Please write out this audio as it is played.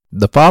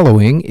The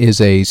following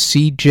is a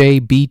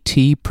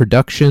CJBT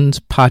Productions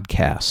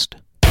podcast.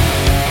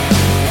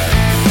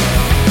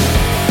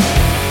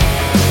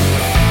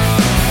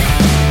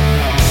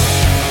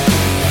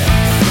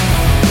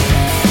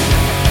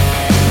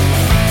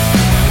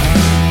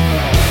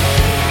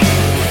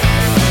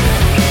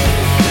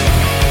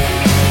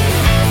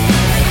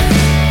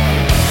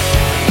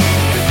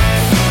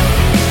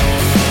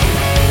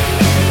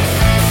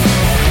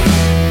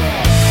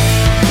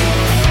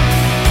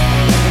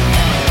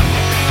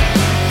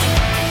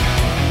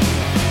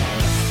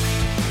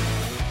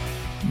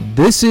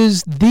 This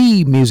is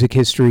the Music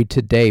History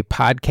Today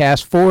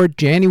podcast for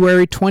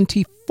January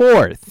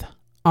 24th.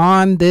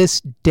 On this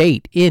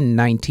date in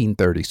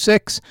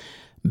 1936,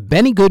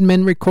 Benny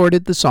Goodman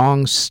recorded the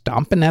song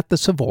Stompin' at the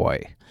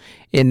Savoy.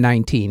 In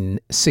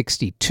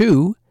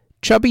 1962,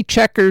 Chubby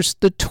Checker's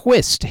The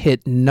Twist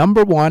hit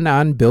number one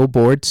on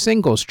Billboard's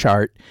singles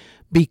chart,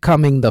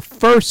 becoming the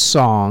first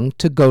song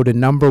to go to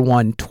number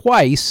one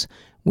twice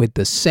with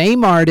the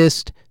same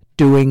artist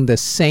doing the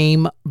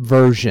same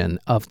version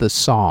of the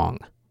song.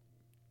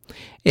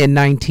 In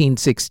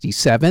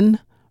 1967,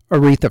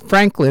 Aretha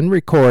Franklin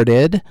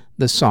recorded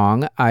the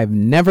song I've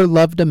Never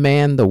Loved a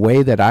Man the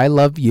Way That I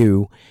Love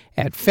You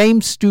at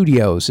Fame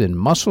Studios in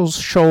Muscle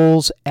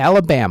Shoals,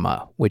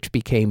 Alabama, which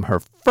became her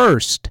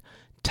first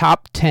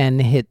top 10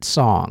 hit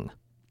song.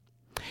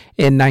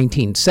 In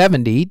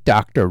 1970,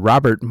 Dr.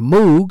 Robert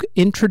Moog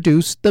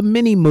introduced the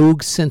Mini Moog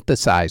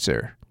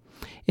synthesizer.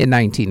 In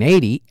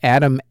 1980,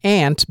 Adam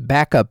Ant's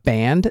backup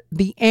band,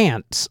 The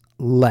Ants,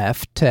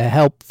 left to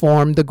help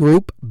form the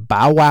group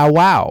Bow Wow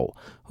Wow,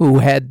 who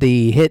had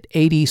the hit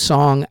 80s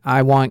song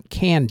I Want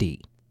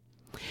Candy.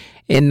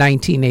 In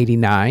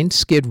 1989,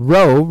 Skid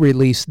Row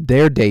released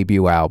their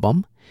debut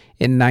album.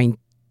 In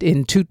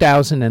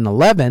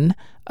 2011,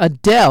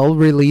 Adele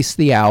released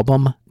the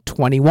album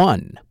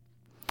 21.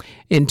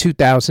 In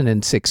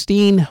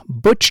 2016,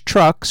 Butch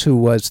Trucks, who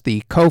was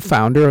the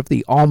co-founder of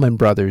the Allman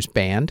Brothers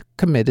Band,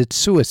 committed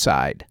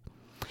suicide.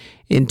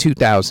 In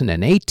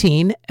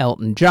 2018,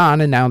 Elton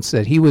John announced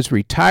that he was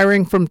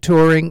retiring from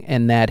touring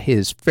and that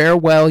his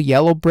Farewell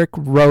Yellow Brick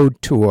Road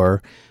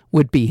tour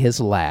would be his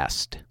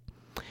last.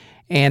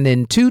 And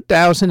in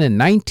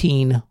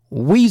 2019,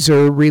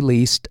 Weezer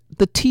released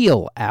the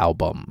Teal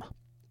album.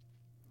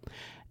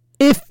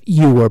 If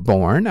you were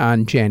born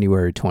on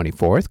January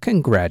 24th,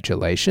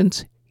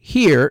 congratulations.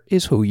 Here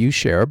is who you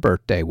share a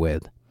birthday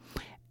with.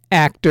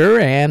 Actor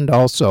and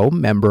also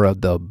member of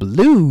the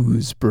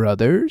Blues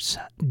Brothers,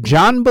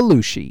 John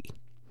Belushi.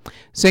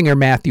 Singer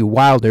Matthew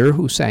Wilder,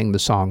 who sang the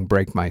song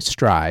Break My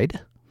Stride.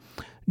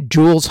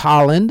 Jools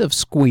Holland of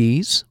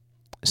Squeeze.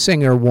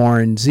 Singer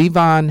Warren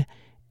Zevon.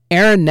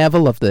 Aaron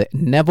Neville of the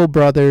Neville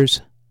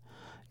Brothers.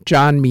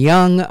 John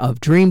Myung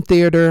of Dream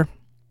Theater.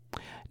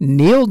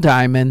 Neil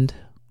Diamond.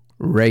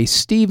 Ray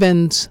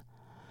Stevens.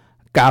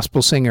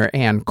 Gospel singer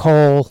Ann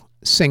Cole.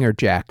 Singer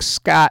Jack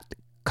Scott.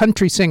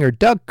 Country singer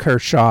Doug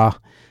Kershaw,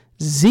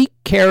 Zeke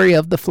Carey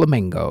of the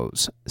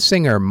Flamingos,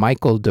 singer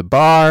Michael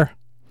DeBar,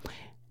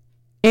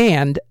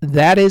 and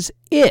that is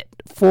it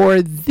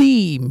for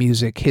the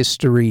Music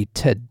History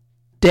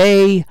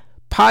Today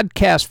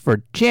podcast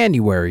for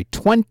January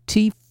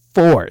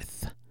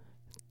 24th.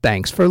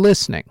 Thanks for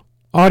listening.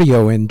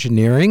 Audio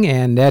engineering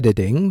and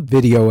editing,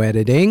 video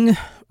editing,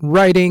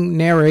 writing,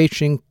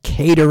 narration,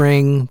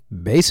 catering,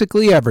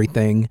 basically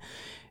everything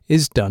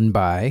is done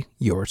by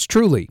yours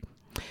truly.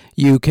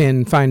 You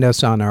can find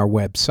us on our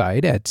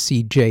website at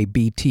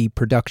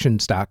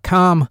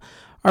cjbtproductions.com.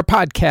 Our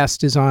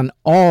podcast is on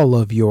all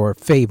of your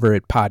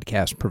favorite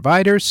podcast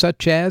providers,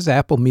 such as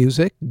Apple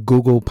Music,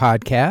 Google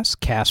Podcasts,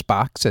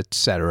 CastBox,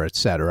 etc.,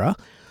 etc.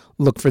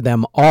 Look for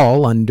them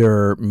all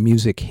under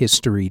Music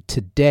History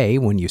Today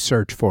when you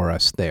search for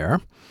us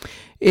there.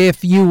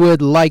 If you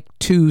would like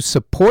to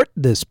support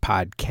this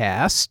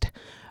podcast,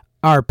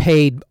 our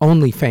paid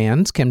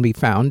OnlyFans can be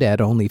found at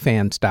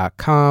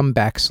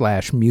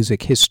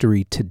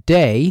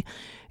onlyfans.com/musichistorytoday,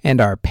 and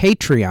our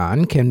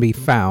Patreon can be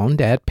found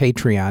at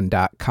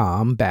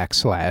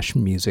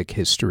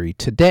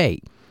patreon.com/musichistorytoday.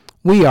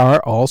 We are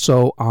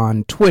also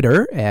on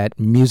Twitter at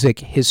Music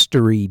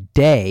History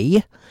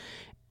Day,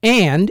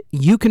 and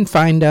you can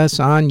find us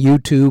on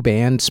YouTube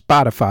and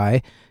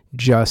Spotify.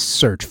 Just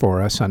search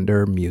for us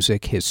under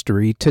Music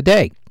History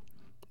Today.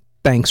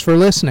 Thanks for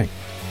listening.